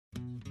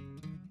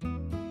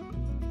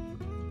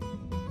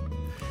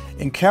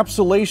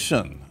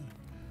Encapsulation.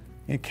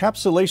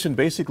 Encapsulation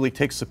basically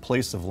takes the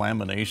place of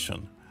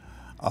lamination.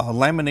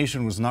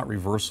 Lamination was not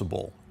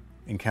reversible.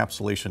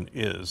 Encapsulation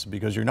is,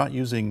 because you're not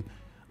using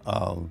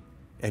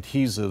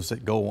adhesives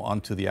that go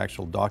onto the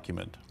actual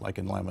document, like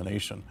in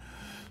lamination.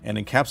 And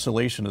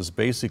encapsulation is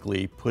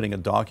basically putting a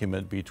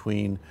document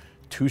between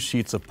two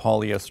sheets of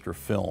polyester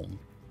film.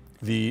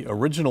 The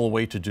original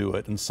way to do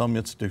it, and some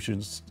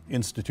institutions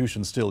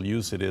still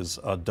use it, is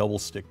double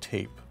stick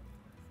tape.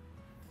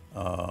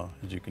 As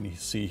you can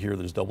see here,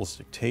 there's double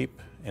stick tape,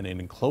 and it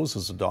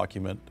encloses the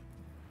document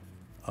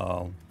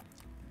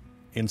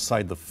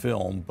inside the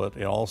film, but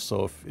it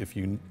also, if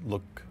you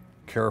look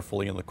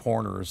carefully in the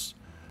corners,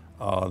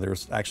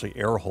 there's actually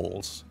air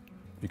holes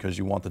because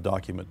you want the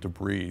document to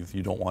breathe.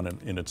 You don't want it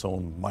in its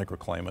own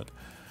microclimate.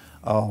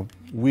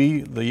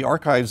 The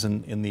archives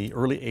in the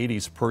early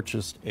 80s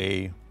purchased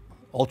a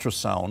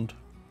Ultrasound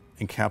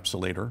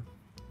Encapsulator,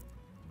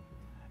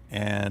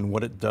 and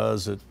what it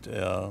does,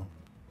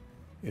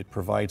 it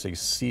provides a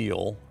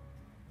seal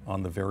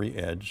on the very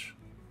edge.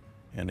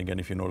 And again,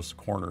 if you notice the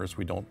corners,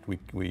 we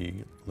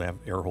have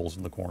air holes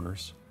in the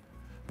corners.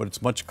 But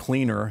it's much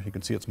cleaner. You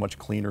can see it's much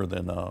cleaner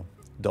than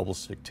double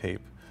stick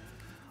tape.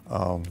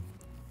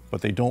 But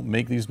they don't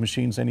make these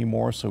machines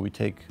anymore, so we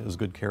take as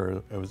good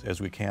care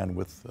as we can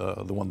with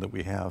the one that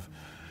we have.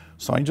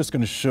 So I'm just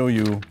going to show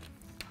you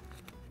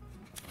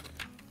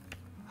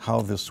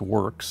how this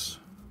works.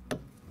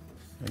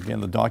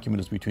 Again, the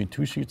document is between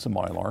two sheets of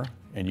Mylar,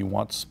 and you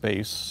want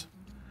space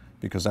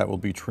because that will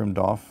be trimmed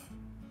off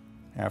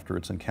after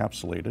it's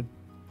encapsulated.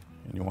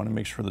 And you want to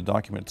make sure the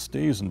document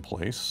stays in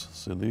place.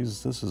 So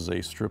this is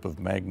a strip of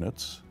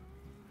magnets.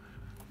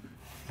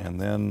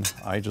 And then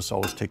I just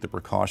always take the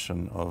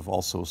precaution of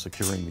also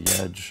securing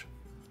the edge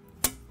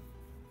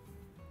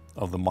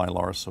of the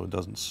Mylar so it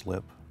doesn't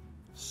slip.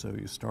 So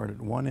you start at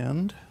one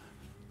end.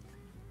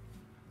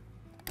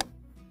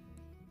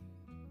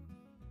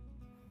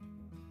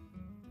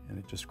 And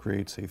it just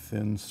creates a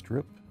thin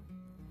strip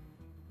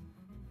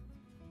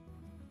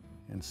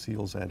and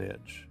seals that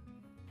edge.